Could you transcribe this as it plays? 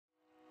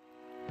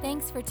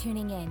Thanks for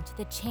tuning in to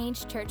the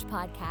Change Church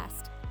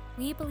podcast.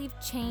 We believe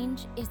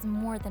change is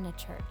more than a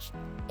church,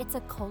 it's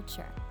a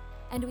culture.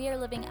 And we are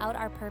living out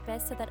our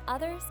purpose so that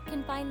others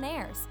can find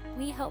theirs.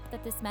 We hope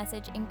that this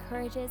message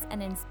encourages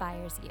and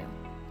inspires you.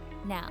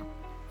 Now,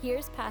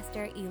 here's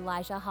Pastor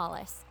Elijah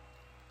Hollis.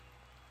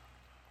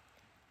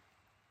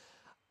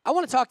 I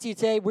want to talk to you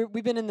today.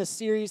 We've been in this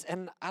series,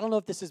 and I don't know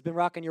if this has been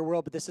rocking your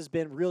world, but this has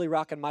been really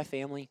rocking my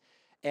family.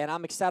 And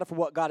I'm excited for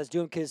what God is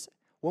doing, because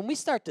when we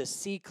start to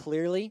see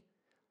clearly,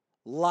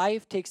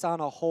 life takes on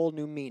a whole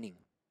new meaning.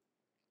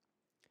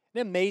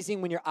 Isn't it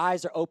amazing when your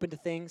eyes are open to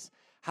things,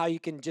 how you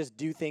can just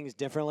do things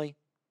differently?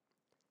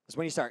 It's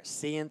when you start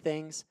seeing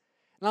things.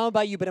 And I don't know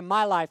about you, but in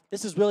my life,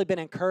 this has really been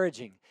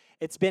encouraging.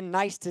 It's been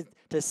nice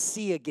to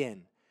see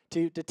again,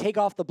 to take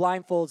off the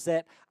blindfolds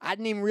that I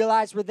didn't even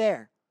realize were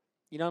there.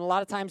 You know, and a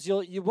lot of times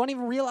you won't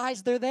even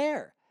realize they're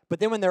there. But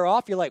then when they're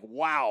off, you're like,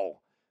 wow,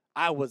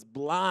 I was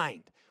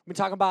blind. We're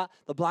talking about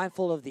the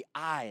blindfold of the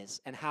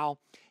eyes and how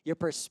your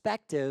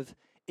perspective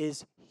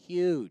is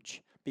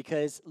huge,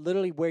 because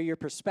literally where your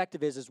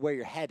perspective is where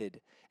you're headed.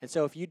 And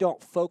so if you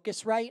don't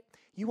focus right,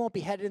 you won't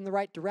be headed in the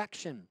right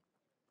direction.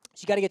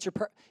 So you got to get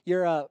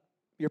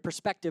your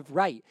perspective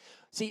right.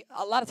 See,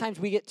 a lot of times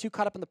we get too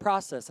caught up in the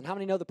process. And how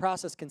many know the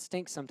process can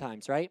stink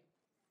sometimes, right?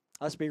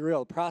 Let's be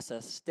real, the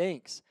process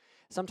stinks.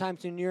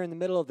 Sometimes when you're in the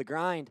middle of the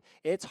grind,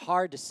 it's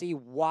hard to see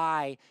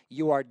why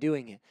you are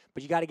doing it.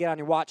 But you got to get on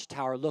your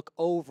watchtower, look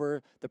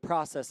over the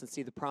process and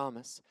see the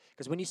promise.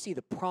 Because when you see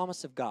the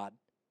promise of God,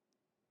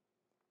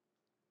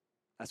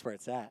 that's where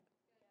it's at.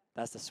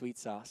 That's the sweet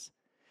sauce.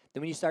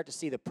 Then when you start to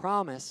see the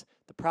promise,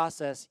 the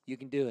process, you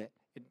can do it.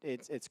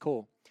 It's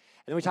cool.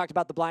 And then we talked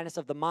about the blindness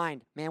of the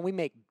mind. Man, we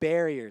make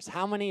barriers.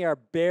 How many are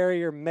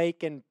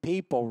barrier-making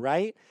people,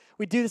 right?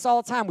 We do this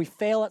all the time. We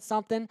fail at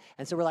something,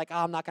 and so we're like,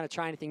 oh, I'm not going to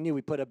try anything new.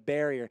 We put a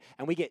barrier,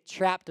 and we get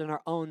trapped in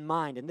our own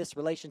mind. And this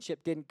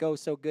relationship didn't go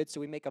so good, so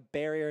we make a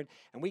barrier,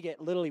 and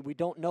we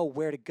don't know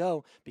where to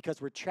go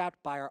because we're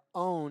trapped by our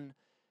own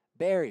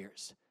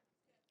barriers.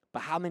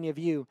 But how many of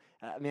you,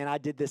 I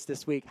did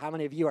this week, how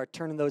many of you are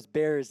turning those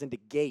barriers into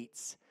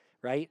gates,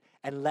 right?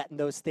 And letting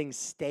those things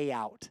stay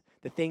out,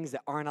 the things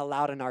that aren't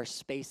allowed in our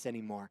space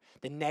anymore,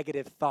 the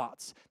negative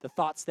thoughts, the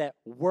thoughts that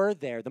were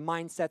there, the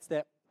mindsets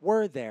that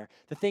were there,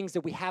 the things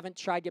that we haven't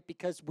tried yet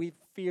because we've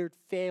feared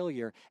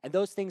failure. And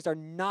those things are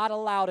not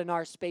allowed in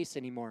our space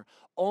anymore.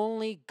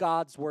 Only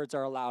God's words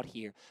are allowed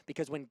here.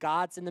 Because when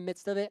God's in the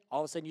midst of it,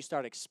 all of a sudden you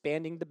start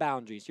expanding the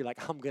boundaries. You're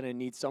like, I'm going to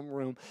need some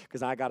room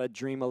because I got to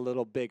dream a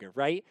little bigger,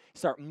 right?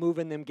 Start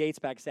moving them gates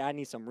back. Say, I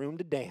need some room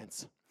to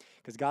dance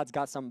because God's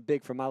got something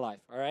big for my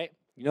life, all right?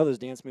 You know those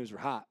dance moves were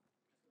hot.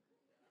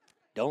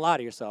 Don't lie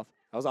to yourself.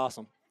 That was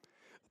awesome.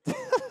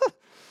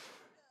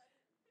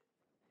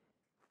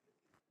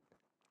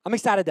 I'm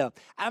excited, though.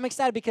 I'm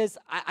excited because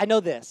I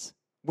know this.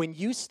 When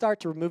you start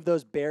to remove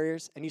those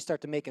barriers and you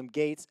start to make them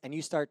gates and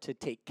you start to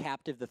take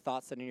captive the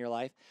thoughts that are in your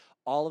life,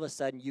 all of a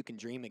sudden you can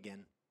dream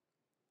again.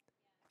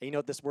 And you know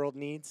what this world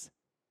needs?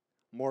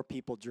 More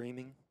people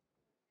dreaming.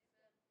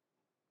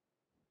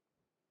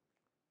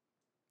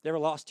 You ever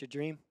lost your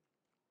dream?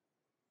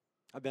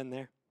 I've been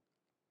there.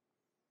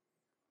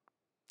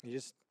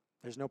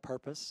 There's no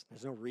purpose.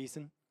 There's no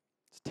reason.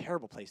 It's a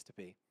terrible place to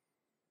be.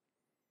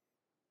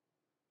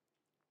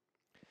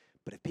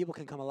 But if people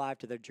can come alive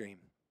to their dream,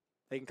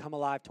 they can come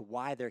alive to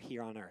why they're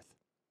here on earth.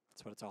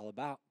 That's what it's all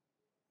about.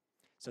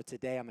 So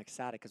today I'm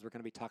excited because we're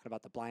going to be talking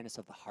about the blindness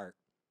of the heart.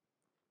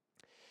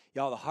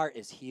 Y'all, the heart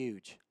is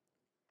huge.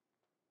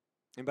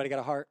 Anybody got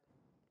a heart?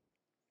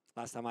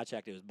 Last time I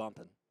checked, it was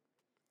bumping.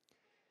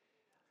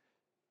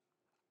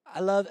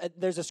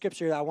 There's a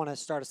scripture that I want to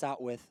start us out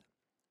with.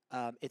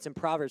 It's in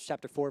Proverbs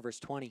chapter 4,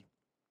 verse 20.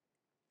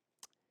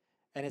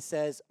 And it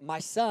says, my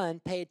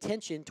son, pay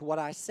attention to what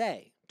I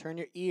say. Turn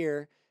your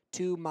ear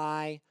to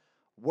my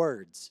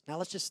words. Now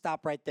let's just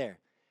stop right there.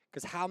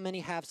 Because how many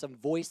have some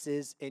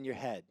voices in your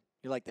head?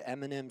 You're like the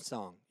Eminem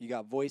song. You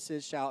got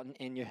voices shouting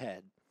in your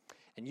head.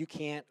 And you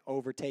can't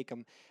overtake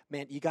them.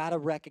 Man, you got to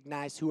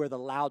recognize who are the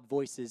loud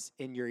voices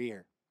in your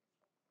ear.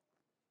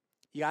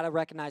 You got to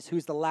recognize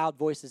who's the loud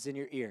voices in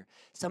your ear.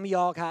 Some of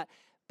y'all got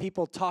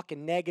people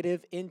talking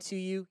negative into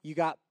you. You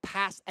got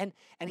past. And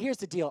here's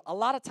the deal. A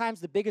lot of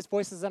times the biggest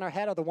voices in our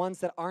head are the ones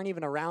that aren't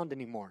even around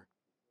anymore.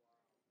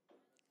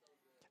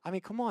 I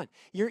mean, come on.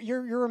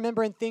 You're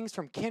remembering things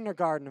from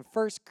kindergarten and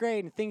first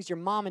grade and things your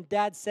mom and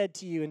dad said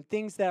to you and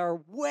things that are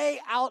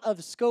way out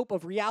of scope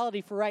of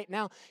reality for right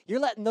now. You're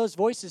letting those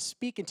voices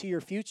speak into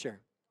your future.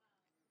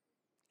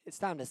 It's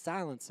time to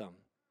silence them.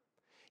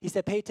 He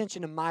said, pay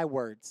attention to my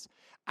words.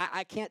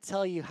 I can't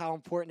tell you how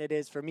important it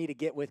is for me to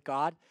get with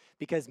God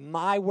because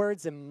my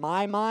words in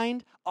my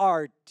mind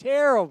are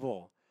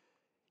terrible.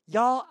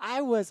 Y'all,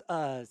 I was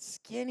a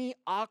skinny,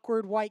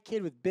 awkward white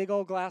kid with big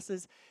old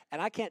glasses, and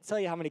I can't tell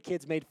you how many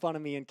kids made fun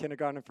of me in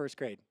kindergarten and first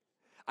grade.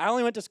 I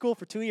only went to school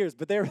for 2 years,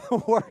 but they were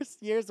the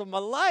worst years of my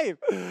life.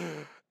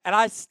 And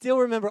I still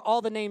remember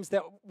all the names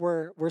that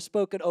were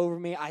spoken over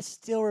me. I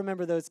still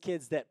remember those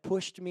kids that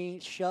pushed me,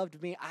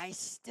 shoved me. I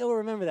still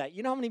remember that.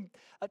 You know how many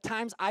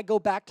times I go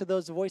back to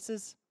those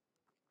voices?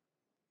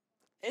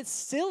 It's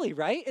silly,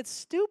 right? It's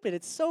stupid.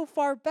 It's so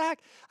far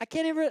back. I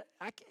can't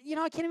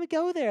even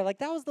go there. Like,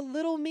 that was the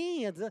little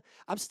me.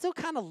 I'm still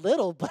kind of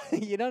little, but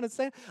you know what I'm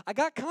saying? I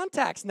got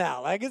contacts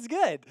now. Like, it's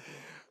good.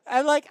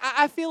 And like,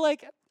 I feel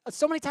like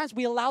so many times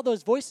we allow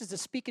those voices to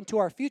speak into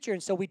our future,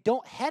 and so we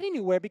don't head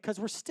anywhere because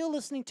we're still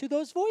listening to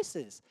those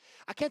voices.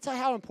 I can't tell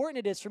you how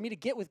important it is for me to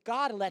get with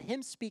God and let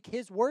him speak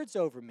his words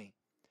over me.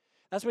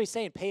 That's what he's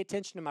saying. Pay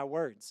attention to my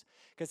words,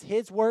 because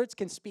his words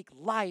can speak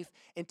life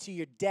into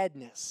your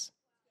deadness.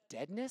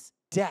 Deadness?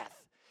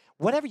 Death.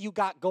 Whatever you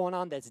got going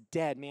on that's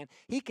dead, man,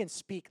 he can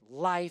speak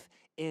life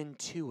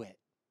into it.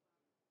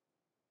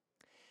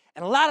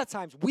 And a lot of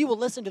times we will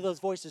listen to those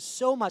voices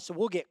so much that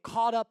we'll get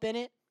caught up in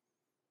it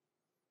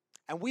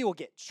and we will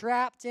get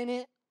trapped in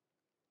it.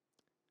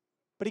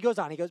 But he goes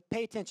on, he goes,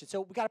 pay attention.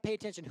 So we got to pay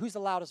attention. Who's the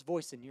loudest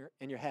voice in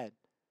your head?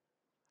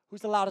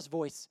 Who's the loudest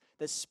voice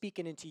that's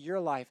speaking into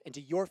your life,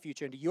 into your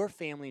future, into your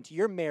family, into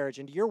your marriage,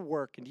 into your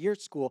work, into your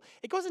school?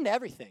 It goes into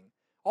everything.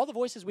 All the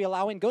voices we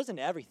allow in goes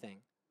into everything.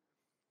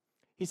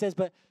 He says,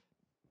 but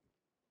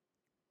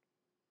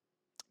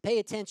pay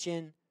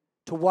attention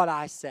to what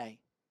I say.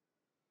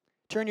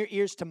 Turn your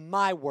ears to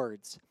my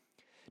words.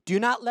 Do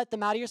not let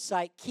them out of your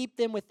sight. Keep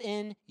them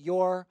within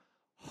your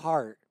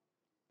heart.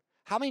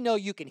 How many know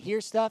you can hear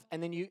stuff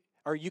and then you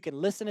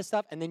can listen to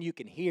stuff and then you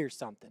can hear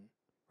something,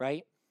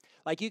 right?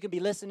 Like, you can be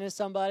listening to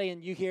somebody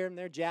and you hear them,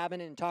 they're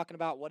jabbing and talking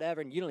about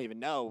whatever, and you don't even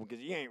know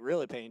because you ain't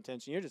really paying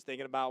attention. You're just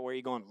thinking about where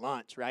you're going to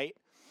lunch, right?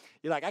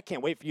 You're like, I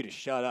can't wait for you to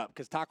shut up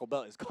because Taco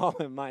Bell is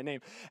calling my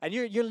name. And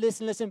you're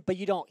listening, but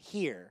you don't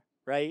hear,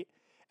 right?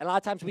 And a lot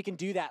of times we can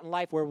do that in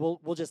life where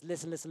we'll just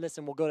listen.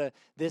 We'll go to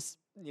this,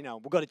 we'll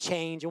go to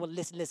change, and we'll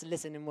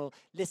listen, and we'll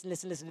listen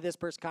to this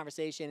person's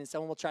conversation, and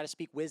someone will try to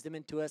speak wisdom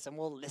into us, and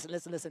we'll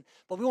listen.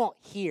 But we won't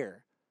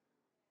hear,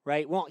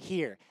 right? We won't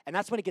hear. And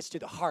that's when it gets to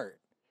the heart.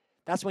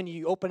 That's when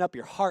you open up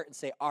your heart and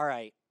say, all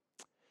right.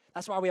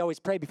 That's why we always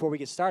pray before we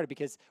get started,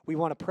 because we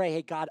want to pray,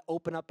 hey, God,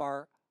 open up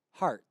our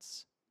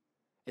hearts.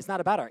 It's not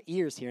about our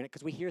ears hearing it,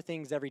 because we hear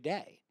things every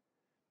day.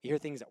 You hear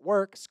things at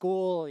work,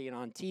 school,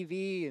 on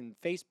TV and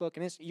Facebook,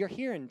 and you're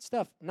hearing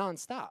stuff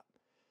nonstop.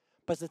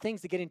 But it's the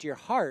things that get into your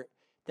heart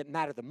that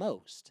matter the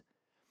most.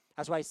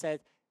 That's why I said,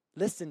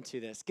 listen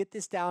to this. Get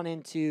this down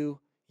into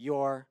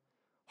your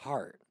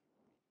heart.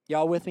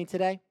 Y'all with me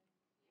today?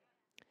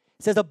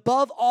 It says,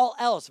 above all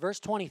else, verse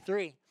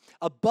 23,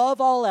 above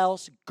all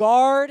else,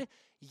 guard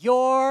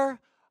your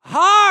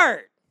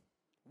heart.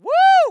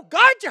 Woo!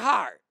 Guard your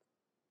heart.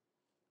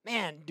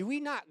 Man, do we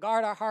not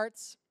guard our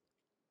hearts?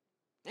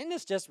 Isn't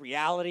this just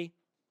reality?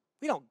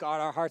 We don't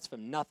guard our hearts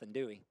from nothing,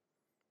 do we?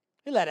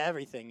 We let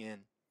everything in.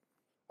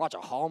 Watch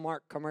a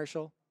Hallmark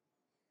commercial,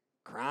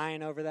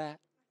 crying over that.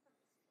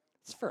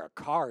 It's for a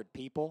card,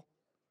 people.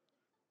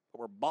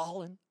 We're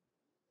bawling.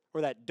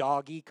 Or that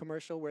doggy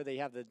commercial where they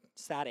have the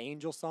sad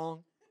angel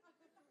song.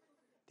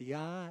 The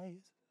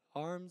eyes,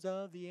 arms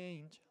of the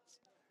angels.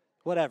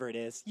 Whatever it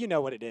is. You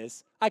know what it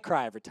is. I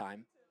cry every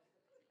time.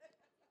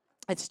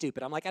 It's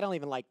stupid. I'm like, I don't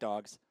even like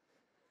dogs.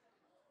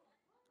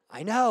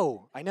 I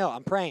know.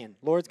 I'm praying.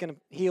 Lord's going to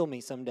heal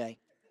me someday.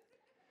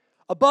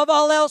 Above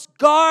all else,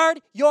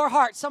 guard your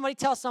heart. Somebody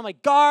tell somebody,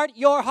 guard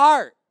your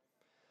heart.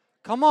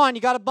 Come on,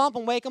 you got to bump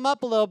them, wake them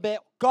up a little bit.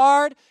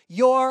 Guard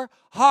your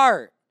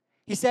heart.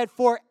 He said,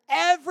 for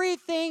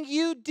everything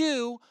you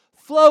do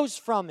flows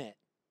from it.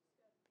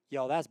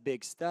 Yo, that's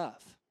big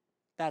stuff.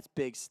 That's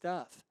big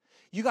stuff.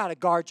 You got to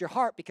guard your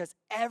heart, because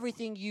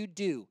everything you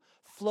do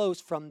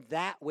flows from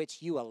that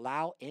which you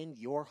allow in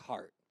your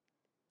heart.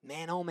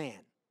 Man, oh man.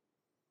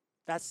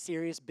 That's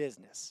serious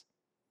business.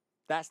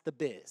 That's the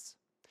biz.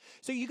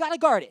 So you got to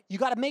guard it. You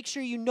got to make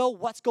sure you know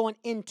what's going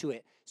into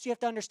it. So you have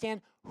to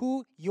understand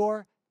who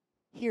you're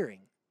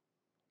hearing,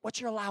 what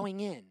you're allowing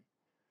in.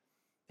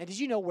 And did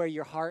you know where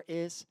your heart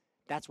is?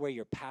 That's where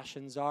your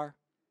passions are.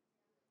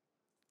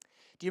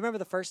 Do you remember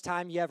the first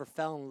time you ever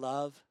fell in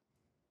love?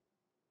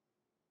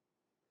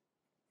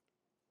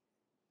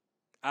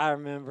 I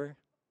remember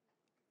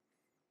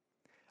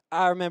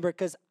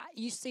because,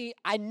 you see,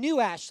 I knew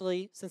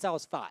Ashley since I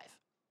was 5.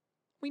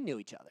 We knew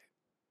each other.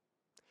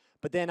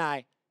 But then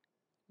I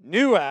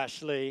knew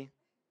Ashley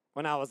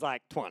when I was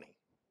like 20,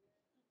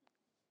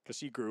 because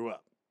she grew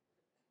up.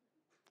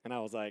 And I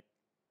was like,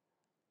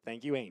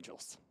 thank you,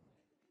 angels.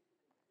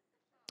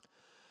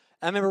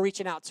 I remember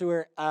reaching out to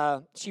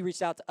her. She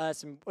reached out to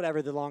us, and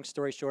whatever, the long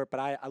story short, but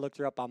I looked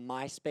her up on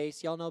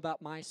MySpace. Y'all know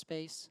about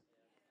MySpace?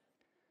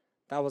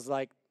 That was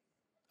like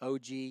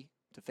OG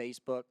to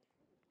Facebook.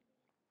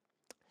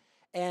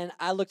 And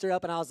I looked her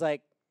up, and I was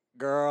like,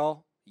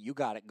 girl, you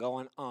got it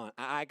going on.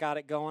 I got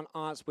it going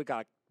on, so we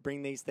got to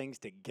bring these things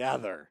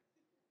together,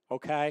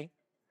 okay?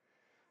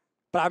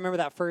 But I remember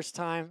that first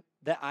time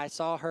that I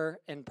saw her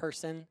in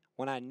person,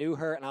 when I knew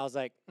her, and I was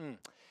like,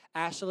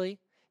 Ashley,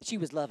 she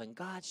was loving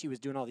God. She was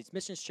doing all these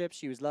mission trips.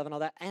 She was loving all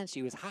that, and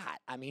she was hot.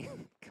 I mean,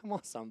 come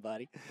on,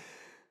 somebody.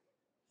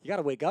 You got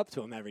to wake up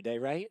to him every day,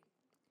 right?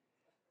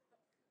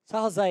 So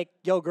I was like,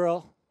 yo,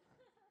 girl,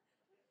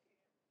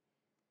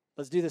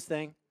 let's do this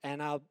thing,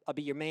 and I'll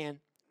be your man.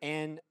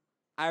 And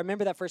I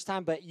remember that first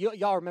time, but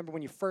y'all remember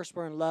when you first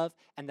were in love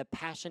and the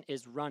passion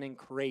is running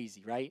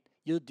crazy, right?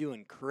 You're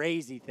doing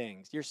crazy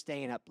things. You're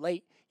staying up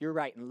late. You're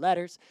writing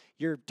letters.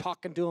 You're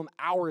talking to them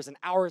hours and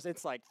hours.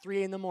 It's like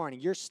 3 a.m.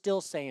 You're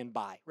still saying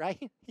bye,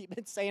 right? You've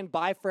been saying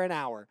bye for an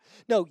hour.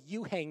 No,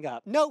 you hang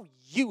up. No,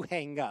 you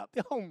hang up.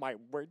 Oh, my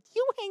word.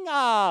 You hang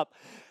up.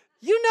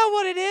 You know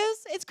what it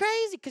is? It's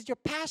crazy because you're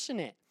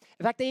passionate.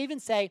 In fact, they even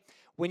say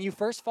when you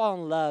first fall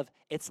in love,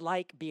 it's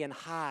like being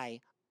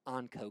high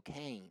on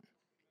cocaine.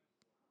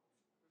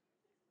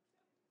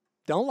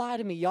 Don't lie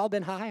to me. Y'all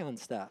been high on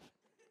stuff.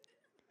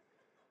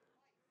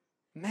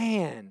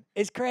 Man,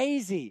 it's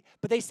crazy.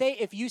 But they say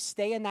if you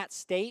stay in that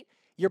state,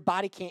 your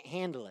body can't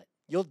handle it.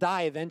 You'll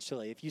die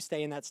eventually if you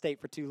stay in that state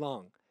for too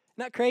long. Isn't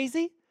that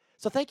crazy?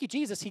 So thank you,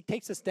 Jesus. He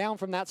takes us down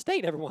from that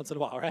state every once in a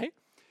while, right?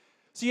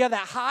 So you have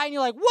that high and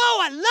you're like,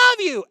 whoa, I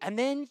love you. And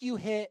then you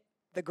hit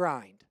the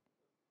grind.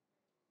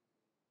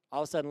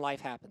 All of a sudden,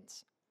 life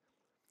happens.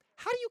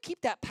 How do you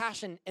keep that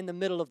passion in the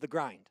middle of the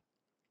grind?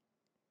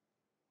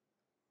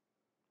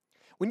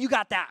 When you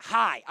got that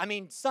high,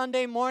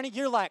 Sunday morning,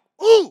 you're like,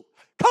 ooh,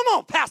 come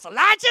on, Pastor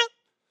Elijah.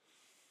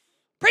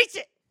 Preach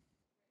it.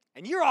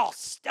 And you're all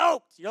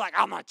stoked. You're like,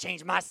 I'm going to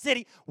change my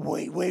city.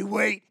 Wait.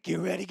 Get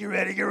ready. You're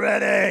ready to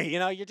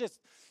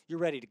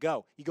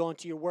go. You go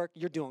into your work.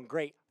 You're doing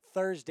great.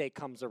 Thursday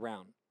comes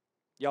around.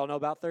 Y'all know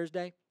about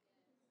Thursday?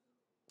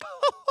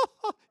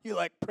 You're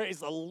like,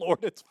 praise the Lord,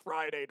 it's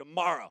Friday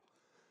tomorrow.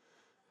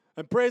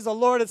 And praise the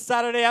Lord, it's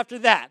Saturday after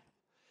that.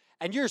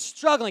 And you're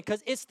struggling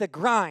because it's the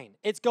grind.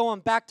 It's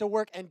going back to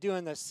work and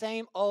doing the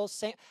same old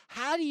same.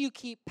 How do you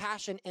keep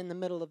passion in the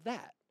middle of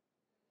that?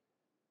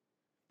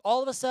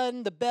 All of a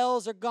sudden, the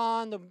bells are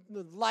gone, the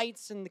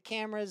lights and the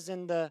cameras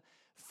and the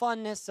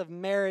funness of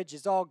marriage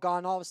is all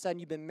gone. All of a sudden,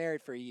 you've been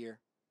married for a year,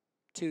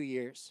 2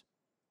 years.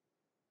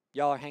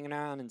 Y'all are hanging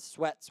around in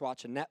sweats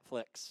watching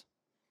Netflix.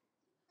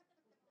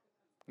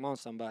 Come on,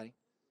 somebody.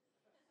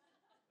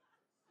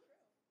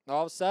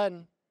 All of a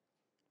sudden,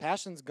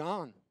 passion's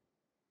gone.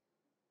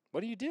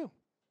 What do you do?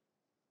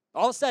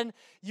 All of a sudden,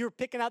 you're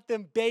picking out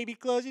them baby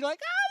clothes. You're like,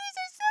 oh, these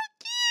are so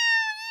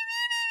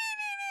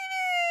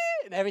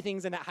cute. And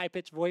everything's in that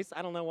high-pitched voice.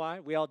 I don't know why.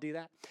 We all do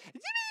that.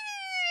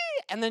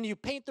 And then you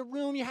paint the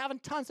room. You're having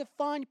tons of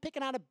fun. You're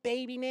picking out a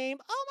baby name.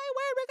 Oh, my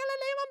word, we're going to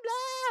name him blah.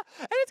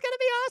 And it's going to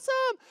be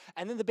awesome.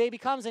 And then the baby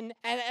comes, and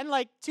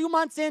like 2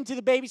 months into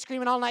the baby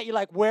screaming all night, you're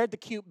like, where'd the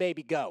cute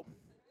baby go?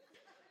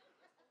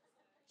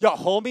 Yo,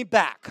 hold me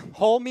back.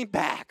 Hold me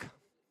back.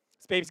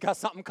 This baby's got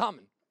something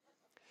coming.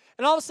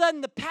 And all of a sudden,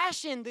 the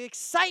passion, the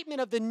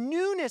excitement of the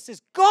newness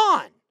is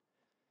gone.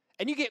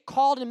 And you get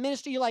called in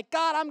ministry. You're like,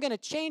 God, I'm going to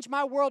change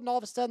my world. And all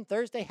of a sudden,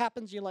 Thursday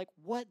happens. You're like,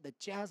 what the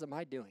jazz am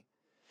I doing?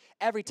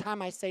 Every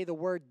time I say the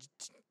word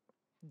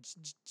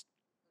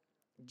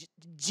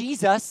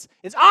Jesus,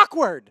 it's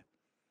awkward.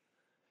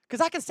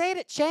 Because I can say it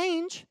at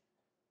change.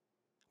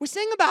 We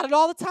sing about it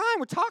all the time.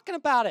 We're talking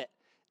about it.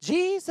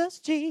 Jesus,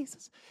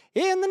 Jesus,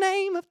 in the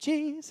name of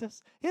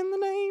Jesus, in the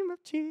name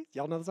of Jesus.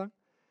 Y'all know the song?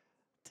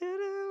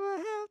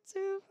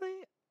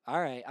 All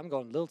right, I'm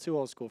going a little too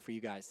old school for you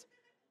guys.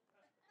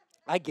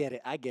 I get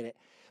it.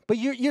 But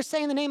you're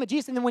saying the name of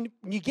Jesus, and then when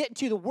you get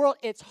into the world,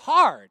 it's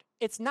hard.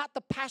 It's not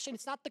the passion.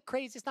 It's not the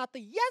craze. It's not the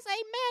yes,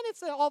 amen.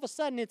 It's all of a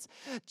sudden it's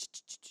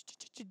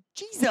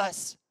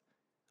Jesus.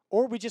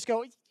 Or we just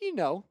go,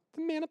 the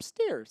man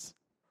upstairs.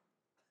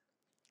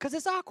 Because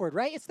it's awkward,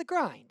 right? It's the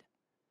grind.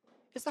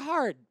 It's the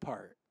hard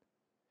part.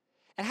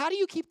 And how do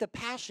you keep the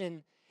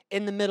passion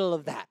in the middle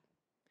of that?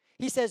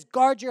 He says,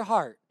 guard your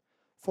heart,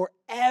 for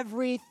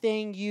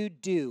everything you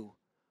do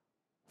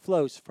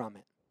flows from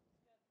it.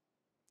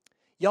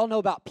 Y'all know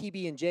about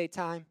PB&J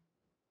time?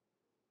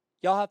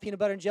 Y'all have peanut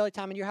butter and jelly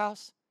time in your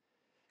house?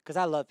 Because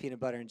I love peanut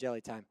butter and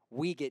jelly time.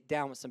 We get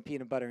down with some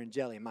peanut butter and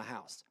jelly in my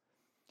house.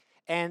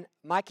 And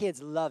my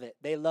kids love it.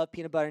 They love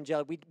peanut butter and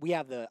jelly. We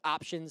have the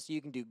options.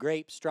 You can do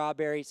grape,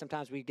 strawberry.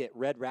 Sometimes we get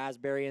red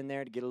raspberry in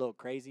there to get a little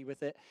crazy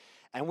with it.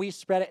 And we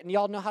spread it. And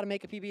y'all know how to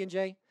make a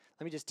PB&J?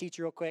 Let me just teach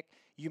you real quick.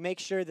 You make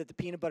sure that the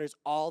peanut butter's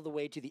all the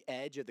way to the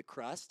edge of the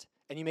crust,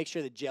 and you make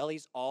sure the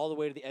jelly's all the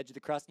way to the edge of the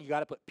crust. You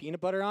got to put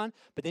peanut butter on,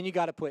 but then you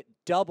got to put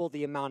double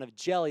the amount of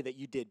jelly that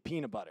you did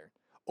peanut butter,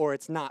 or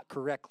it's not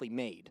correctly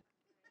made.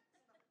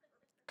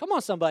 Come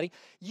on, somebody.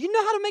 You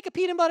know how to make a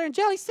peanut butter and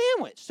jelly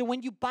sandwich. So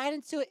when you bite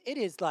into it, it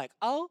is like,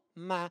 oh,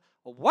 my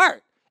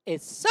word.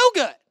 It's so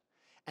good.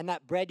 And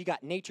that bread, you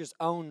got nature's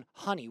own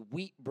honey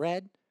wheat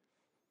bread.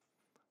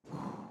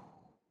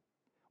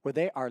 Where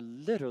they are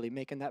literally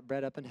making that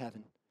bread up in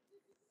heaven.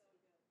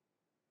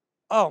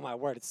 Oh, my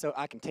word. It's so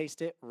I can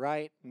taste it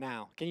right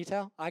now. Can you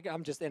tell?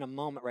 I'm just in a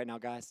moment right now,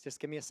 guys. Just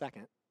give me a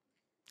second.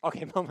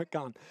 Okay, moment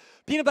gone.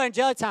 Peanut butter and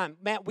jelly time.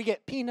 Man, we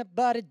get peanut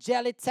butter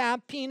jelly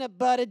time, peanut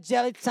butter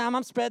jelly time.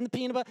 I'm spreading the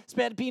peanut butter,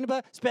 spread the peanut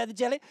butter, spread the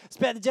jelly,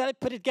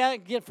 put it together,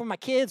 get it for my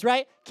kids,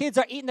 right? Kids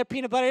are eating their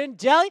peanut butter and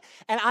jelly,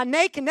 and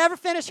Anae can never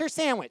finish her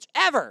sandwich,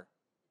 ever.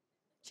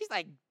 She's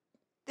like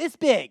this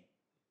big.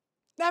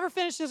 Never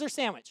finishes her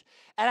sandwich.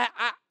 And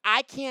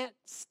I can't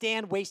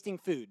stand wasting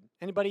food.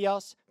 Anybody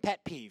else? Pet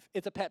peeve.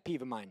 It's a pet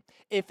peeve of mine.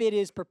 If it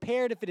is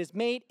prepared, if it is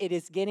made, it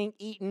is getting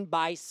eaten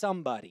by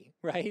somebody,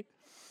 right?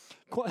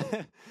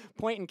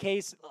 Point in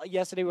case,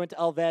 yesterday we went to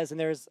Elvez, and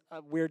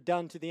we were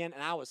done to the end,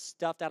 and I was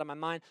stuffed out of my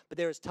mind, but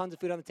there was tons of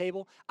food on the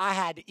table. I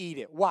had to eat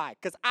it. Why?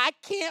 Because I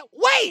can't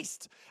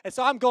waste. And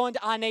so I'm going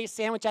to Ane's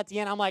sandwich at the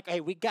end. I'm like,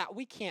 hey, we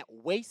can't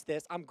waste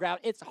this. I'm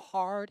grabbing. It's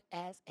hard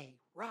as a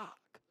rock.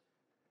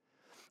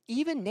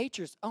 Even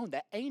nature's own,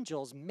 the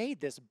angels made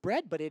this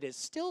bread, but it is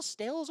still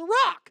stale as a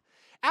rock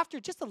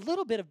after just a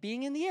little bit of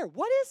being in the air.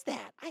 What is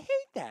that? I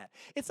hate that.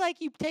 It's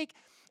like you take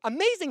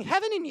amazing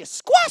heaven and you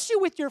squash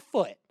it with your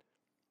foot.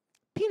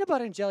 Peanut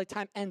butter and jelly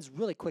time ends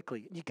really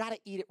quickly. You got to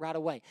eat it right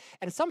away.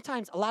 And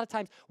sometimes, a lot of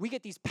times, we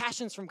get these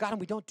passions from God and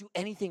we don't do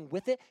anything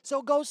with it, so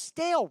it goes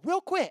stale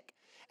real quick.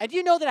 And do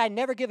you know that I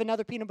never give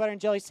another peanut butter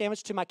and jelly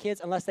sandwich to my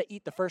kids unless they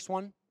eat the first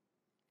one?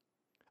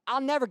 I'll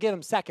never give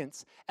them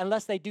seconds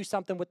unless they do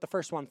something with the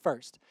first one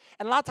first.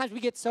 And a lot of times we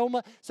get so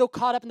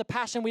caught up in the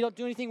passion, we don't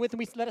do anything with it,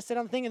 we let it sit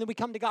on the thing, and then we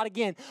come to God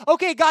again.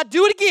 Okay, God,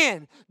 do it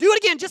again. Do it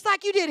again, just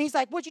like you did. And he's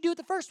like, what'd you do with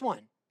the first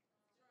one?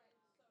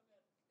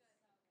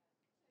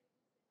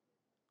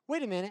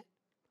 Wait a minute.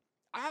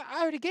 I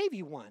already gave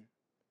you one.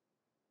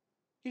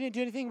 You didn't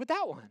do anything with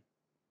that one.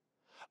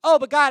 Oh,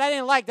 but God, I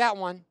didn't like that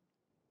one.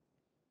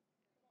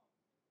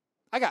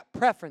 I got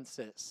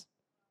preferences.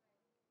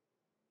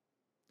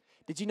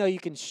 Did you know you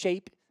can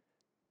shape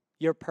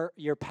your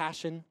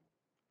passion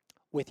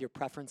with your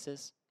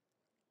preferences?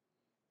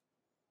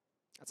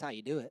 That's how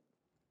you do it.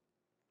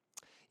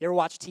 You ever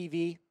watch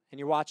TV and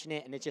you're watching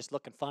it and it's just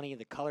looking funny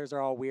and the colors are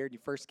all weird? You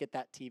first get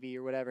that TV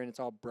or whatever and it's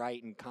all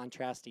bright and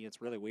contrasty and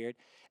it's really weird.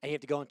 And you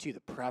have to go into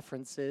the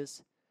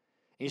preferences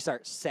and you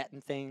start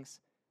setting things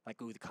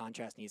like, ooh, the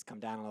contrast needs to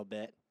come down a little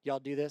bit. Y'all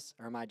do this,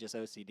 or am I just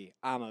OCD?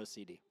 I'm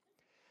OCD.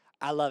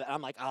 I love it.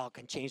 I'm like, oh, I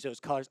can change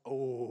those colors.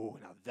 Oh,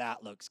 now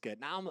that looks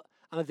good. Now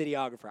I'm a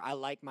videographer. I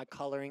like my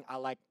coloring. I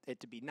like it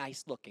to be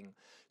nice looking.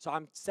 So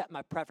I'm set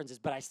my preferences,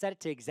 but I set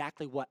it to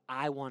exactly what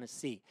I want to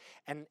see.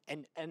 And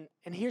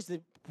here's the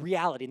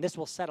reality, and this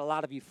will set a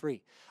lot of you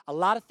free. A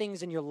lot of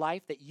things in your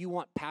life that you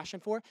want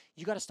passion for,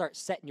 you got to start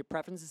setting your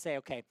preferences and say,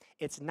 okay,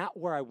 it's not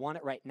where I want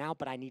it right now,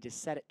 but I need to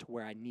set it to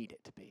where I need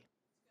it to be.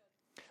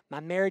 My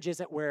marriage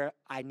isn't where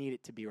I need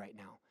it to be right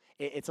now.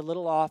 It's a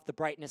little off. The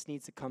brightness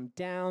needs to come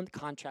down. The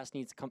contrast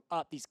needs to come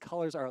up. These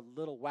colors are a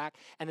little whack.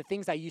 And the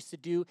things I used to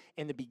do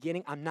in the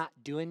beginning, I'm not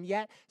doing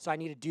yet. So I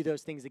need to do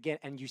those things again.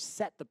 And you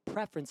set the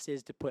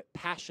preferences to put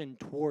passion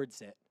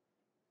towards it.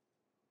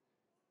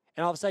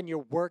 And all of a sudden,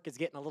 your work is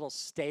getting a little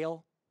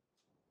stale.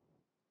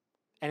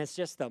 And it's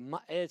just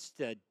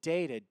the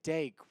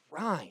day-to-day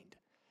grind.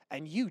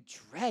 And you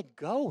dread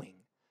going.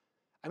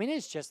 I mean,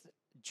 it's just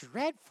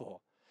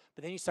dreadful.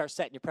 But then you start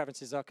setting your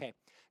preferences. Okay,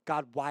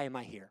 God, why am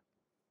I here?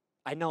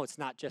 I know it's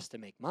not just to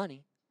make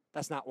money.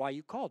 That's not why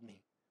you called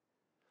me.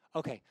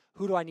 Okay,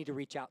 who do I need to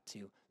reach out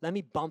to? Let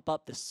me bump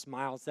up the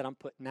smiles that I'm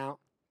putting out.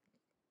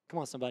 Come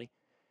on, somebody.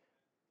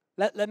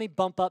 Let me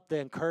bump up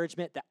the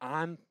encouragement that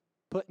I'm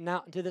putting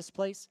out into this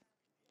place.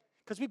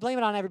 Because we blame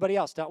it on everybody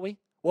else, don't we?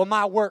 Well,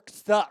 my work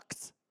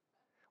sucks.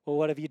 Well,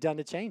 what have you done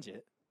to change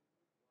it?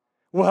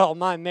 Well,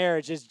 my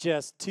marriage is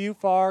just too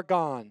far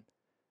gone.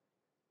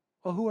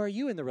 Well, who are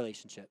you in the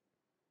relationship?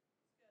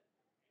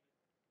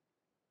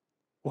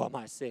 Well,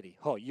 my city.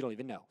 Oh, you don't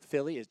even know.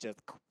 Philly is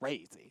just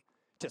crazy.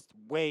 Just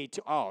way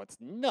too, it's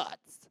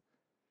nuts.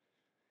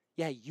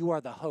 Yeah, you are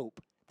the hope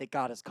that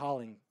God is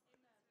calling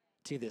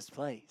to this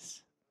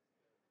place.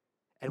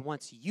 And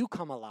once you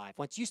come alive,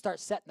 once you start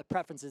setting the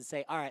preferences and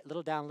say, all right,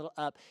 little down, little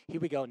up,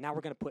 here we go. Now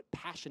we're going to put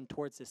passion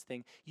towards this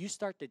thing. You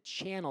start to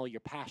channel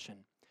your passion.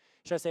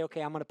 Should I say, okay,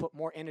 I'm going to put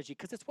more energy,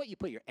 because it's what you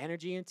put your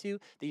energy into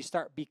that you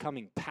start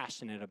becoming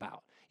passionate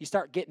about. You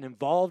start getting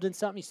involved in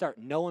something. You start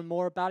knowing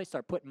more about it. You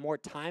start putting more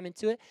time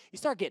into it. You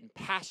start getting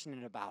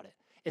passionate about it.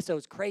 It's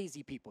those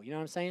crazy people, you know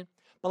what I'm saying?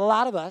 But a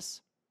lot of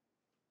us,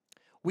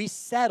 we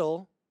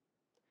settle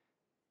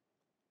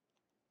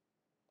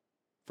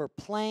for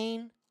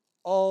plain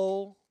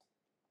old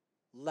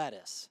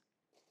lettuce.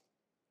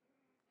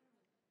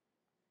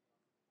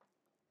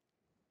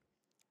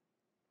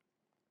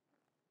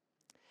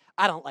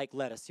 I don't like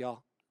lettuce,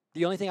 y'all.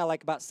 The only thing I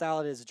like about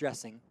salad is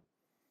dressing.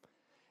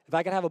 If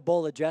I could have a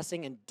bowl of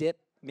dressing and dip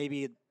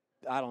maybe,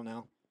 I don't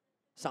know,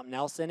 something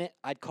else in it,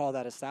 I'd call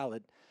that a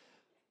salad.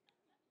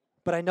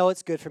 But I know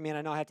it's good for me, and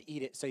I know I have to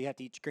eat it, so you have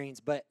to eat greens.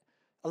 But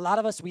a lot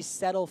of us, we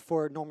settle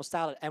for normal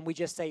salad, and we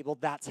just say, well,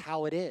 that's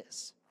how it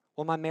is.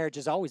 Well, my marriage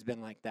has always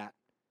been like that.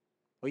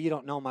 Well, you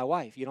don't know my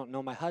wife. You don't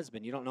know my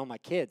husband. You don't know my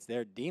kids.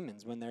 They're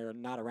demons when they're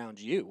not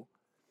around you.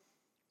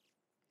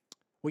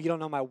 Well, you don't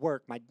know my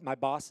work. My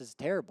boss is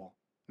terrible.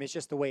 I mean, it's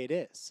just the way it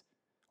is.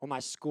 Or my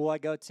school I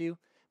go to,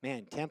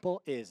 man,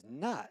 Temple is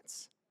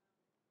nuts.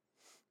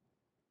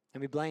 And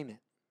we blame it.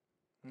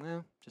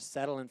 Well, just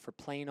settling for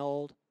plain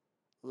old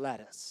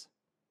lettuce.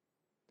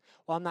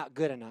 Well, I'm not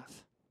good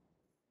enough.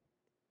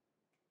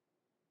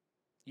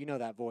 You know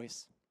that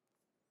voice.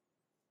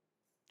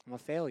 I'm a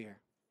failure.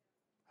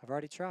 I've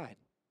already tried.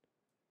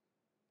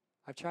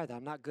 I've tried that.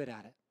 I'm not good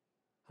at it.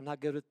 I'm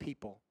not good with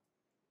people.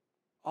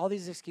 All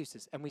these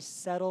excuses. And we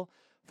settle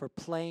for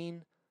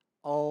plain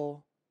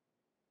old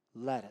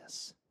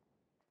lettuce.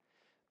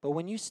 But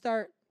when you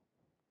start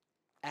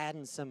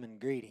adding some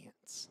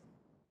ingredients,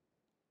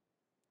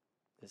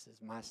 this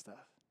is my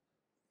stuff.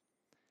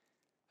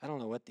 I don't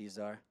know what these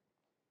are.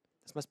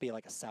 This must be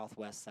like a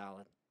Southwest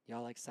salad.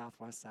 Y'all like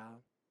Southwest salad?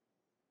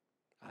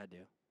 I do.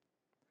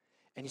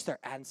 And you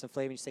start adding some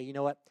flavor and you say, you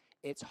know what?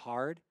 It's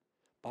hard,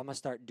 but I'm going to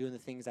start doing the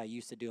things I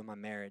used to do in my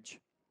marriage.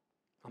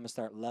 I'm going to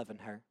start loving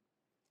her.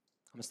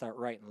 I'm going to start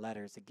writing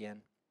letters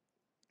again.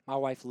 My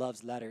wife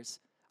loves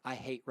letters. I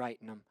hate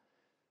writing them.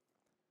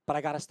 But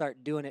I got to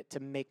start doing it to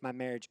make my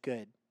marriage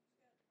good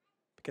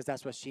because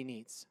that's what she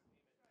needs.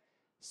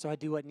 So I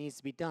do what needs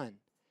to be done.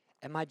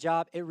 And my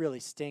job, it really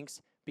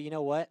stinks. But you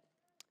know what?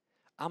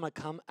 I'm going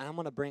to come and I'm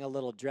going to bring a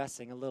little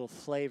dressing, a little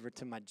flavor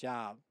to my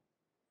job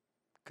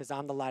because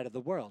I'm the light of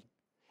the world.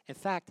 In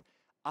fact,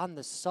 I'm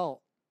the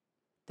salt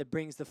that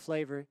brings the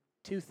flavor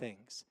to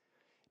things.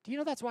 Do you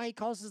know that's why he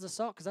calls us the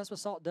salt? Because that's what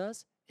salt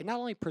does. It not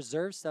only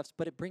preserves stuff,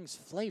 but it brings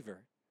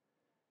flavor.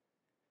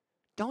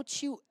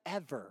 Don't you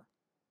ever,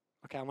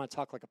 okay, I want to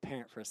talk like a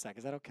parent for a sec.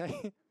 Is that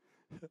okay?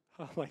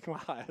 I'm like,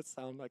 wow, I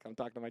sound like I'm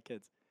talking to my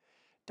kids.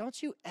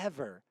 Don't you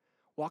ever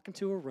walk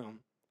into a room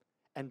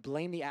and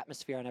blame the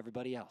atmosphere on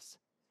everybody else.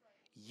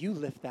 You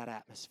lift that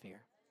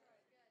atmosphere.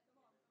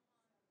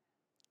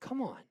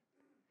 Come on.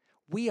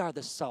 We are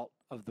the salt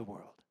of the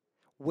world.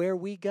 Where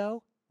we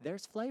go,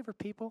 there's flavor,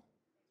 people.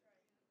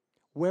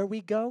 Where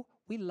we go,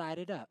 we light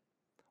it up.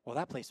 Well,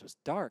 that place was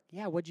dark.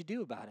 Yeah, what'd you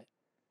do about it?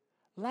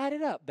 Light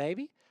it up,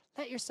 baby.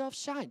 Let yourself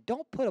shine.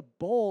 Don't put a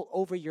bowl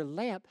over your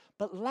lamp,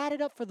 but light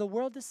it up for the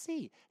world to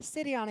see.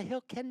 City on a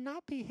hill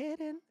cannot be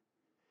hidden.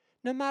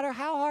 No matter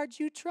how hard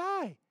you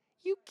try,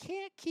 you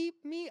can't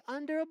keep me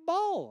under a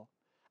bowl.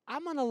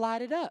 I'm going to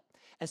light it up.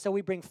 And so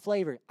we bring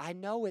flavor. I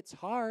know it's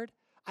hard.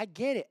 I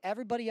get it.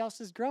 Everybody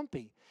else is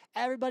grumpy.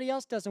 Everybody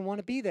else doesn't want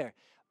to be there.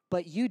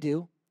 But you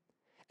do.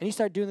 And you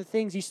start doing the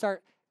things. You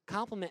start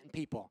complimenting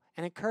people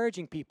and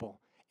encouraging people.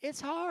 It's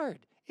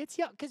hard. It's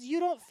young because you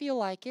don't feel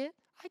like it.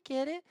 I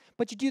get it.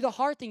 But you do the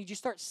hard thing. You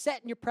start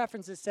setting your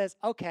preferences. Says,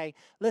 okay,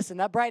 listen,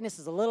 that brightness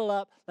is a little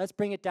up. Let's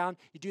bring it down.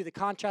 You do the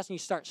contrast and you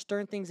start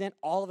stirring things in.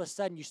 All of a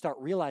sudden, you start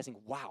realizing,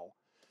 wow,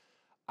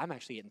 I'm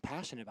actually getting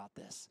passionate about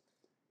this.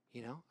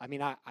 You know, I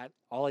mean,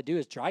 all I do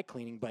is dry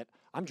cleaning, but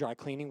I'm dry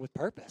cleaning with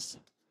purpose.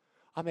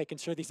 I'm making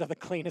sure these are the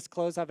cleanest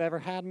clothes I've ever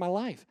had in my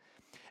life.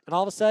 And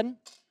all of a sudden,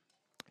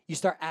 you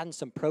start adding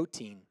some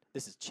protein.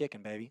 This is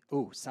chicken, baby.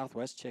 Ooh,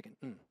 Southwest chicken.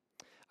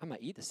 I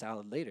might eat the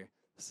salad later.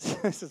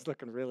 This is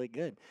looking really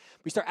good.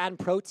 We start adding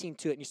protein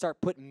to it, and you start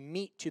putting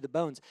meat to the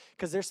bones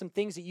because there's some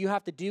things that you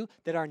have to do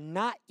that are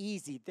not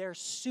easy. They're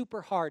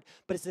super hard,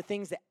 but it's the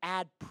things that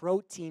add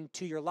protein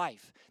to your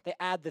life. They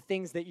add the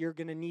things that you're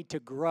going to need to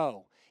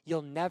grow.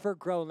 You'll never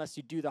grow unless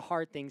you do the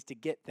hard things to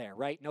get there,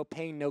 right? No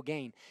pain, no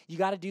gain. You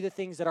got to do the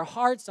things that are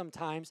hard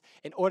sometimes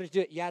in order to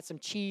do it. You add some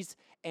cheese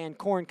and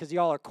corn because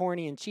y'all are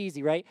corny and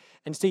cheesy, right?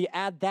 And so you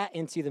add that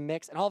into the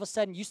mix, and all of a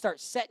sudden you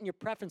start setting your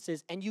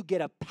preferences, and you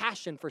get a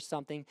passion for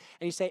something,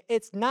 and you say,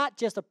 it's not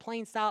just a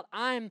plain salad.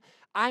 I'm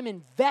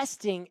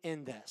investing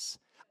in this.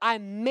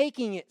 I'm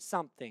making it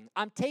something.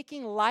 I'm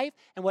taking life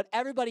and what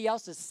everybody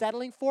else is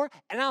settling for,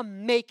 and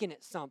I'm making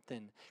it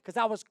something. Because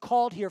I was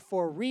called here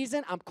for a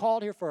reason. I'm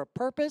called here for a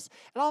purpose.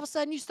 And all of a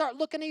sudden, you start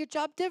looking at your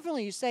job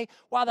differently. You say,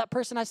 wow, that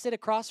person I sit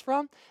across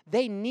from,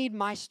 they need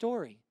my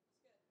story.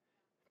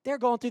 They're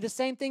going through the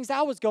same things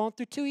I was going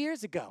through 2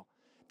 years ago.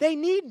 They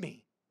need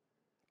me.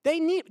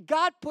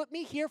 God put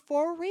me here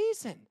for a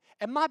reason.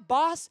 And my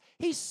boss,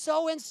 he's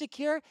so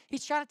insecure.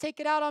 He's trying to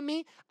take it out on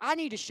me. I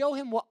need to show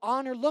him what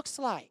honor looks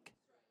like.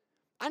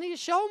 I need to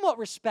show him what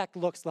respect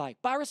looks like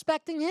by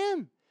respecting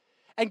him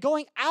and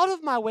going out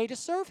of my way to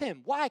serve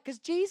him. Why? Because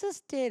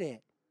Jesus did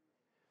it.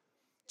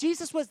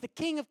 Jesus was the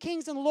King of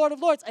Kings and the Lord of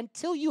Lords.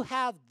 Until you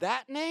have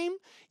that name,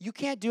 you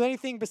can't do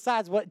anything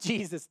besides what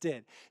Jesus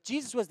did.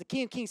 Jesus was the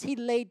King of Kings. He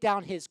laid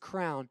down his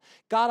crown,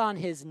 got on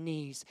his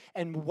knees,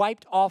 and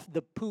wiped off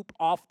the poop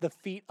off the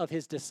feet of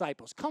his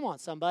disciples. Come on,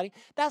 somebody.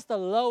 That's the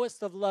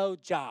lowest of low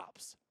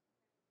jobs.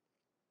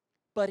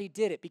 But he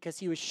did it because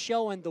he was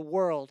showing the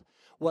world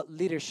what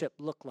leadership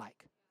looked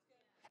like.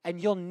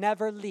 And you'll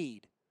never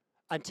lead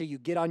until you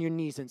get on your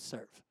knees and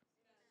serve.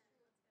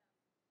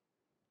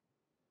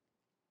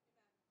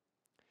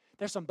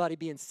 There's somebody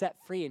being set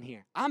free in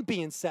here. I'm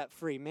being set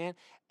free, man.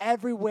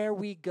 Everywhere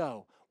we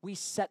go, we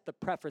set the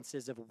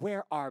preferences of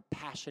where our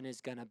passion is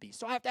going to be.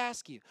 So I have to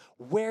ask you,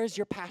 where's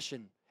your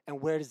passion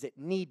and where does it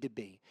need to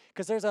be?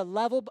 Because there's a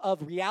level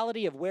of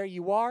reality of where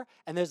you are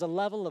and there's a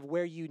level of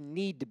where you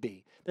need to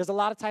be. There's a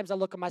lot of times I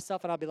look at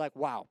myself and I'll be like,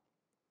 wow,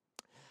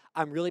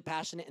 I'm really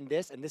passionate in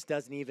this, and this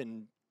doesn't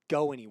even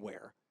go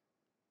anywhere.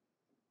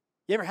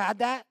 You ever had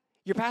that?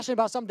 You're passionate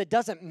about something that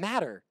doesn't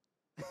matter.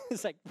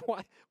 It's like,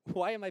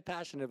 why am I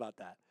passionate about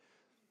that?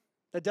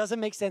 That doesn't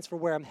make sense for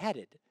where I'm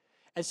headed.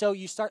 And so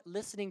you start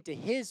listening to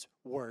his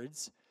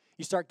words.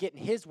 You start getting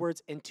his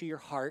words into your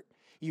heart.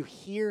 You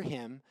hear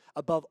him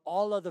above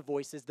all other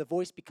voices. The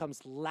voice becomes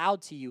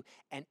loud to you,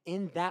 and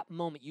in that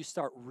moment, you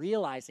start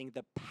realizing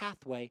the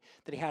pathway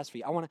that he has for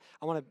you. I want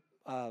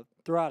to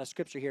throw out a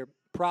scripture here.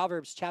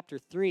 Proverbs chapter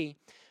 3,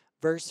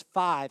 verse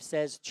 5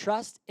 says,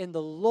 "Trust in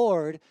the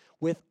Lord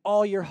with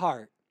all your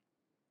heart."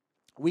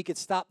 We could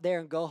stop there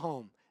and go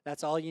home.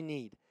 That's all you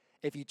need.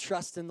 If you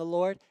trust in the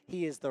Lord,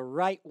 he is the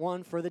right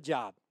one for the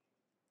job.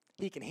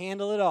 He can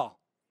handle it all.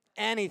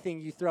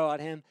 Anything you throw at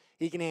him,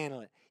 he can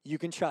handle it. You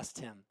can trust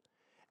him.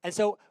 And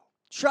so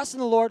trust in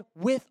the Lord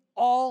with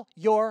all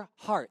your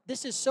heart.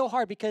 This is so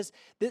hard because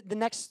the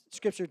next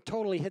scripture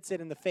totally hits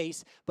it in the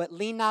face, but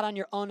lean not on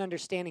your own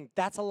understanding.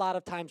 That's a lot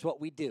of times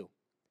what we do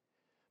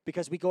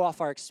because we go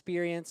off our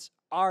experience,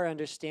 our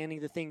understanding,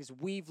 the things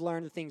we've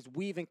learned, the things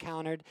we've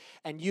encountered,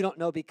 and you don't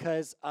know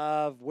because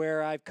of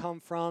where I've come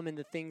from and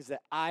the things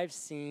that I've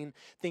seen,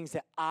 things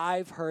that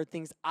I've heard,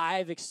 things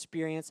I've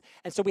experienced.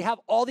 And so we have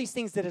all these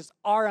things that is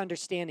our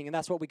understanding, and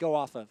that's what we go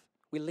off of.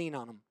 We lean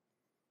on them.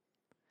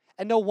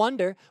 And no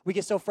wonder we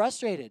get so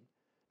frustrated.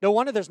 No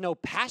wonder there's no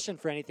passion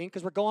for anything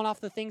because we're going off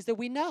the things that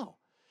we know.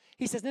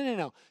 He says,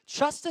 no.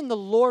 Trust in the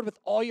Lord with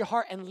all your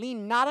heart and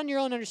lean not on your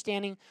own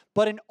understanding,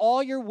 but in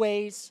all your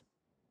ways,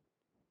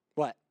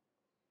 what?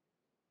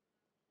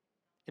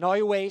 In all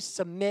your ways,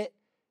 submit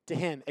to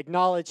him.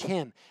 Acknowledge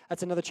him.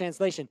 That's another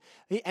translation.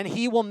 And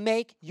he will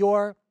make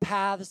your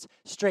paths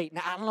straight.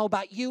 Now, I don't know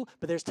about you,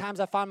 but there's times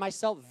I find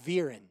myself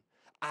veering.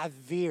 I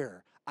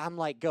veer. I'm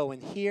like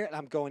going here, and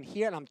I'm going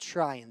here, and I'm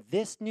trying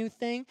this new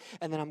thing,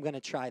 and then I'm going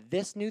to try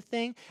this new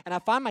thing. And I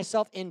find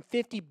myself in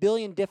 50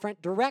 billion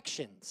different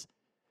directions.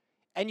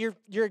 And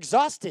you're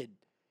exhausted,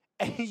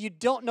 and you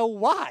don't know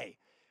why,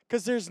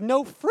 because there's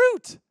no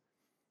fruit.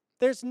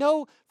 There's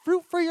no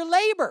fruit for your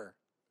labor.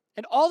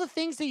 And all the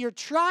things that you're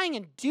trying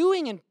and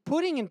doing and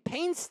putting and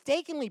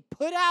painstakingly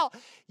put out,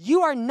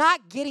 you are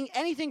not getting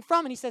anything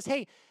from. And he says,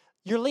 hey,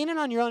 you're leaning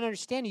on your own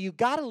understanding. You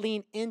got to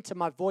lean into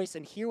my voice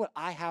and hear what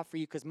I have for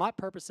you because my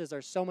purposes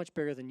are so much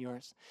bigger than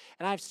yours.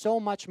 And I have so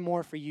much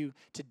more for you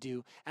to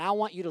do. And I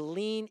want you to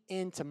lean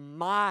into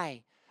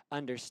my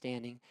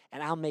understanding,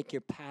 and I'll make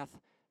your path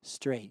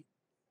straight.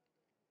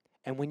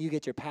 And when you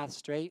get your path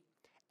straight,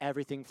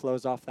 everything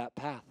flows off that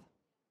path.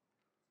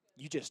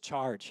 You just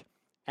charge.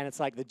 And it's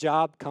like the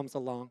job comes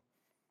along,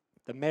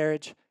 the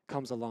marriage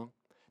comes along,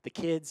 the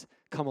kids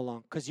come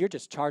along, because you're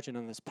just charging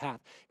on this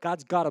path.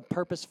 God's got a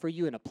purpose for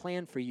you and a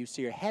plan for you,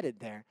 so you're headed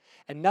there.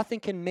 And nothing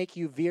can make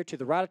you veer to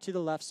the right or to the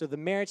left. So the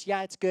marriage,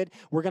 yeah, it's good.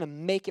 We're going to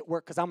make it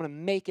work because I'm going to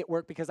make it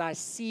work because I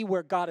see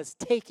where God is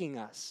taking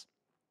us.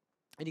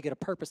 And you get a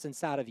purpose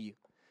inside of you.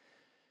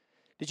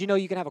 Did you know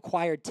you can have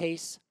acquired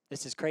taste?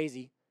 This is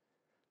crazy.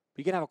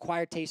 You can have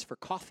acquired taste for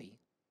coffee.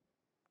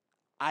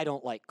 I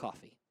don't like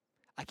coffee.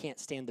 I can't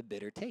stand the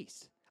bitter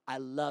taste. I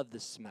love the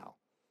smell.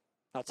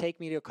 Now, take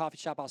me to a coffee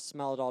shop, I'll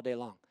smell it all day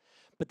long.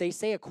 But they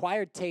say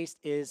acquired taste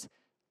is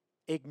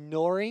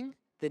ignoring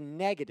the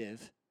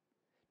negative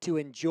to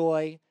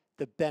enjoy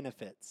the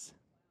benefits.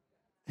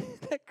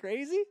 Isn't that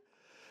crazy?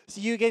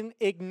 So you can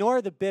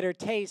ignore the bitter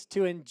taste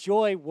to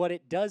enjoy what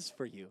it does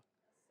for you.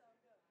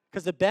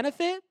 Because the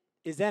benefit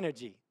is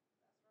energy.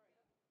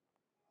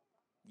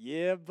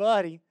 Yeah,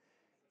 buddy.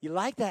 You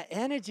like that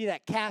energy,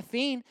 that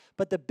caffeine,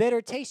 but the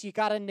bitter taste, you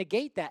got to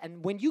negate that.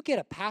 And when you get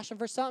a passion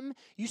for something,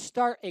 you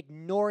start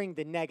ignoring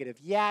the negative.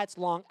 Yeah, it's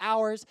long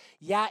hours.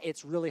 Yeah,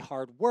 it's really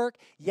hard work.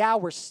 Yeah,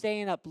 we're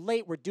staying up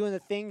late. We're doing the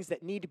things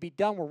that need to be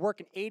done. We're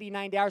working 80,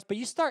 90 hours. But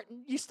you start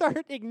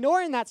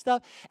ignoring that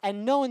stuff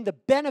and knowing the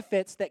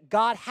benefits that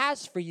God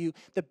has for you,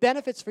 the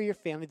benefits for your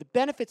family, the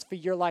benefits for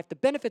your life, the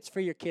benefits for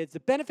your kids, the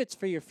benefits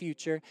for your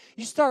future.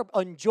 You start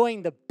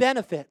enjoying the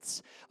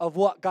benefits of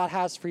what God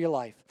has for your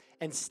life,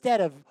 instead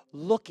of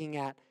looking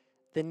at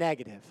the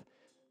negative.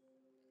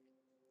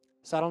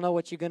 So I don't know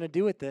what you're going to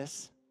do with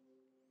this,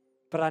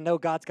 but I know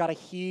God's got a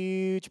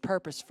huge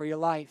purpose for your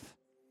life,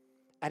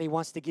 and he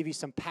wants to give you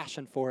some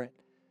passion for it.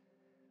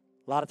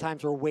 A lot of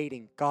times we're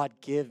waiting. God,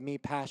 give me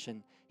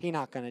passion. He's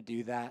not going to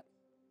do that.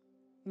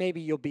 Maybe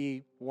you'll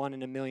be 1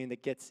 in a million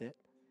that gets it.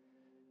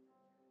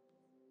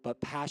 But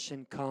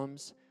passion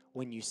comes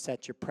when you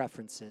set your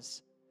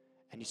preferences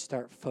and you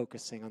start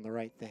focusing on the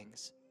right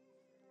things.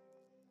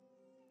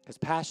 Because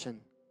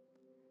passion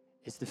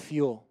is the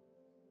fuel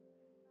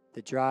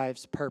that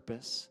drives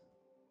purpose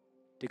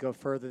to go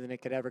further than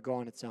it could ever go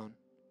on its own.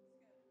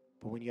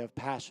 But when you have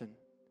passion,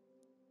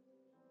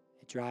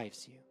 it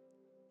drives you.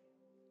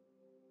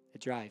 It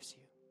drives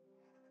you.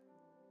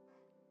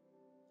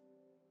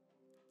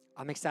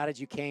 I'm excited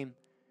you came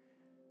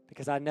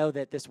because I know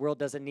that this world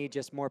doesn't need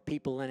just more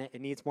people in it.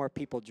 It needs more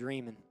people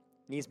dreaming.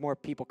 It needs more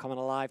people coming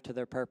alive to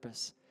their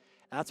purpose.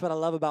 And that's what I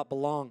love about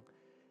Belong.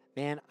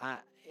 Man,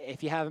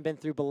 if you haven't been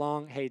through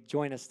Belong, hey,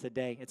 join us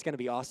today. It's going to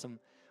be awesome.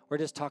 We're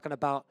just talking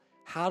about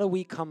how do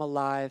we come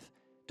alive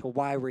to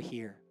why we're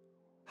here?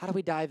 How do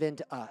we dive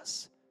into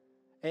us?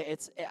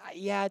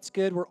 It's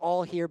good. We're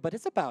all here, but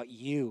it's about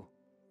you.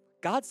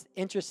 God's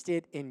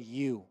interested in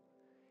you.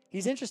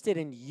 He's interested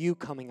in you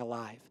coming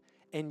alive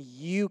and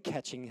you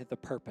catching the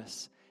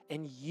purpose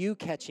and you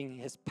catching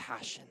his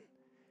passion.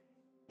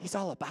 He's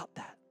all about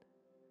that.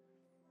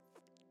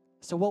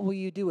 So what will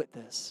you do with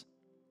this?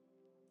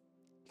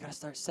 You got to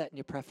start setting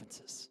your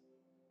preferences.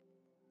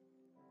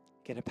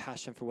 Get a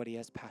passion for what he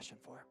has passion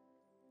for.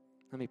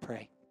 Let me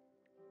pray.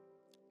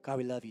 God,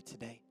 we love you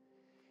today.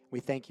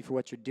 We thank you for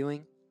what you're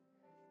doing.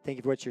 Thank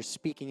you for what you're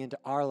speaking into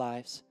our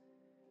lives.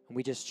 And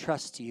we just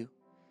trust you.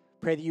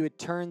 Pray that you would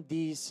turn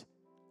these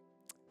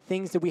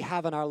things that we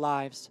have in our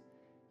lives.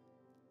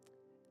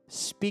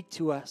 Speak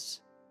to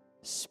us.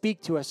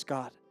 Speak to us,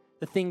 God.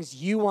 The things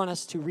you want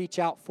us to reach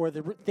out for,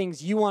 the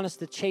things you want us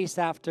to chase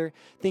after,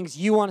 things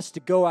you want us to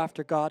go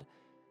after, God.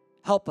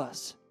 Help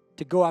us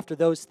to go after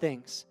those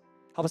things.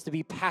 Help us to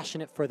be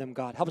passionate for them,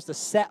 God. Help us to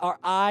set our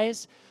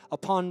eyes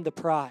upon the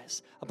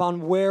prize,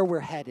 upon where we're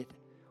headed.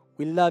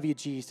 We love you,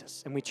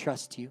 Jesus, and we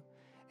trust you.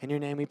 In your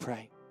name we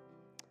pray.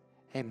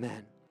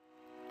 Amen.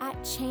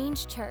 At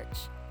Change Church,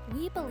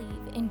 we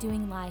believe in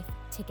doing life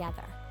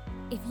together.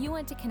 If you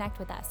want to connect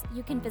with us,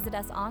 you can visit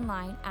us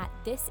online at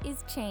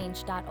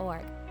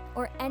thisischange.org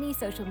or any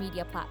social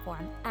media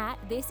platform at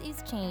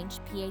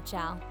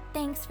thisischangephl.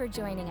 Thanks for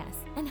joining us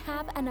and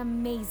have an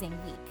amazing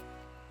week.